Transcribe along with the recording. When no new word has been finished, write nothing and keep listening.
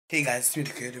Hey guys, it's me,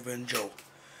 the creator OrrAndJoe.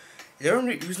 The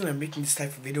only reason I'm making this type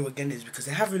of video again is because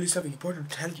I have really something important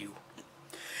to tell you.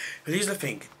 But here's the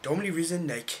thing, the only reason,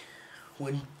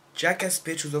 when Jackass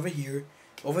bitch was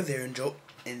over there,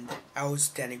 and I was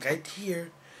standing right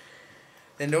here,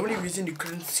 then the only reason you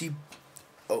couldn't see,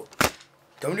 both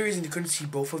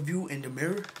of you in the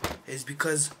mirror is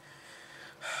because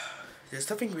there's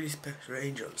something really special for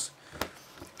angels.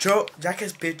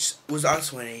 Jackass bitch was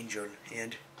also an angel,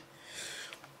 and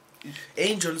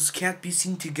angels can't be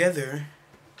seen together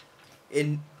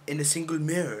in a single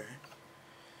mirror.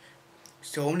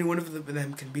 So only one of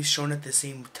them can be shown at the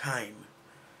same time.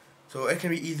 So it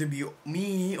can either be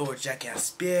me or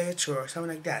Jackass bitch or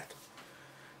something like that.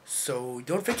 So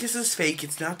don't think this is fake.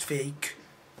 It's not fake.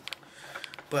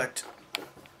 But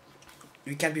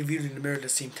we can't be viewed in the mirror at the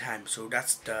same time. So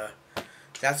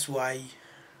that's why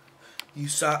you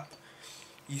saw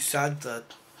the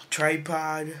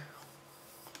tripod,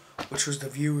 which was the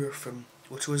view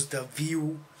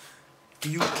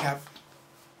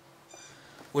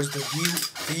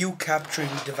capturing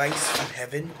device from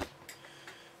heaven.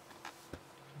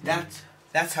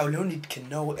 That's how Leonid can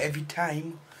know every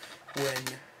time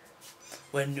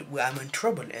when I'm in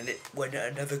trouble and when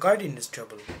another guardian is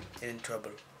in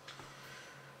trouble.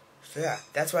 So yeah,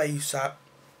 that's why you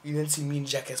didn't see me and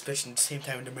Jackass bitch at the same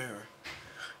time in the mirror.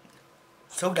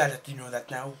 So glad that you know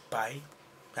that now. Bye.